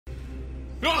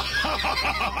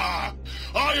I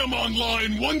am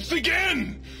online once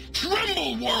again!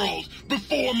 Tremble, world,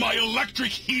 before my electric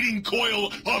heating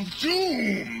coil of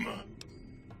doom!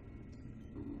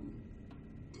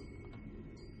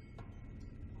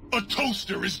 A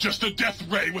toaster is just a death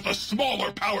ray with a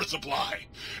smaller power supply.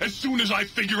 As soon as I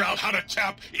figure out how to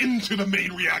tap into the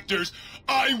main reactors,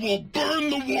 I will burn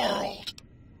the world!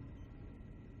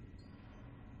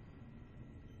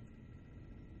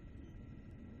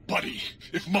 Buddy,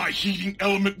 if my heating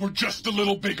element were just a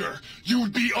little bigger,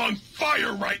 you'd be on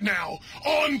fire right now!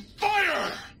 On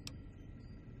fire!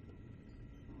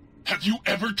 Have you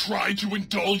ever tried to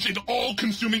indulge in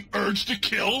all-consuming urge to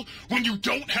kill when you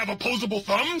don't have opposable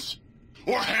thumbs?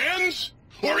 Or hands?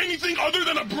 Or anything other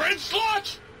than a bread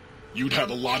slot? You'd have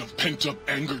a lot of pent-up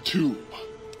anger too.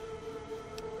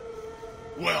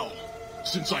 Well,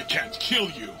 since I can't kill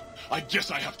you, I guess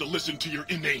I have to listen to your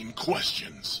inane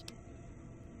questions.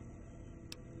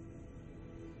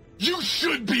 You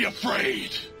should be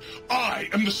afraid! I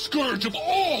am the scourge of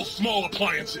all small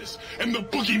appliances, and the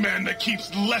boogeyman that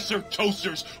keeps lesser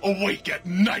toasters awake at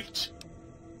night!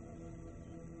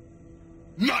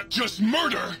 Not just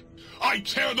murder! I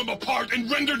tear them apart and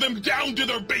render them down to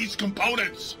their base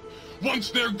components!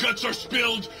 Once their guts are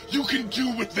spilled, you can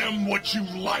do with them what you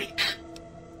like!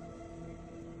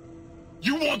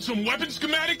 You want some weapon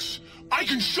schematics? I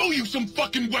can show you some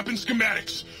fucking weapon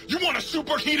schematics! You want a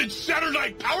superheated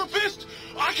Saturnite power fist?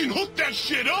 I can hook that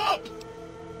shit up!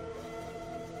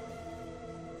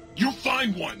 You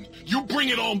find one, you bring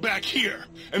it on back here,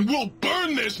 and we'll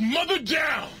burn this mother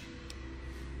down!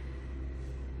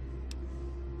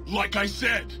 Like I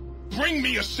said, bring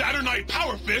me a Saturnite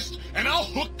power fist, and I'll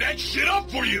hook that shit up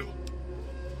for you!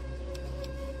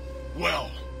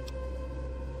 Well...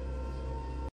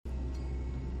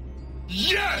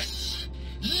 Yes!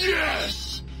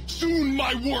 Yes! Soon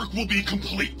my work will be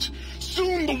complete.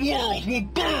 Soon the world will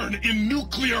burn in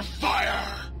nuclear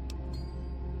fire.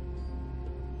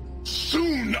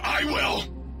 Soon I will...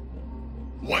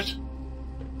 What?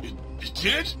 It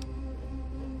did?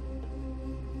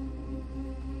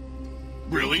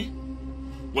 Really?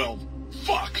 Well,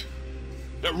 fuck!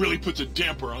 That really puts a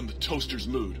damper on the toaster's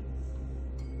mood.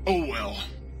 Oh well.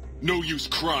 No use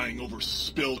crying over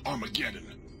spilled Armageddon.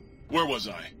 Where was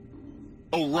I?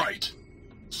 Oh, right.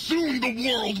 Soon the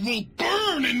world will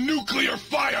burn in nuclear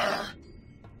fire!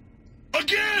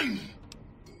 Again!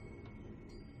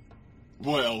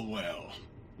 Well, well.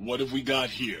 What have we got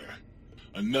here?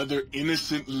 Another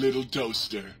innocent little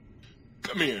toaster.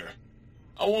 Come here.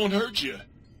 I won't hurt you.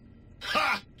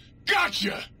 Ha!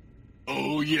 Gotcha!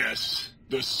 Oh, yes.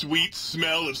 The sweet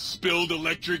smell of spilled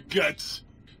electric guts.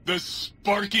 The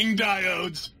sparking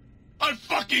diodes. I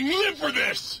fucking live for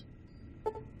this!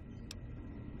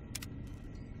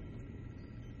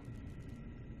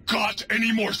 Got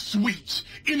any more sweet,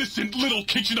 innocent little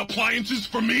kitchen appliances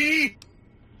for me?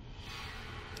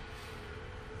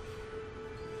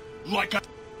 Like a...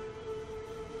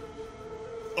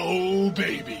 Oh,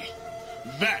 baby.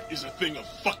 That is a thing of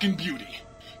fucking beauty.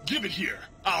 Give it here.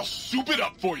 I'll soup it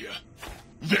up for you.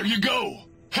 There you go.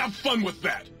 Have fun with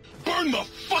that. Burn the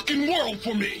fucking world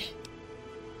for me.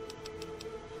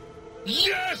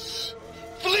 Yes!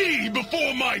 Flee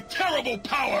before my terrible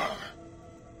power!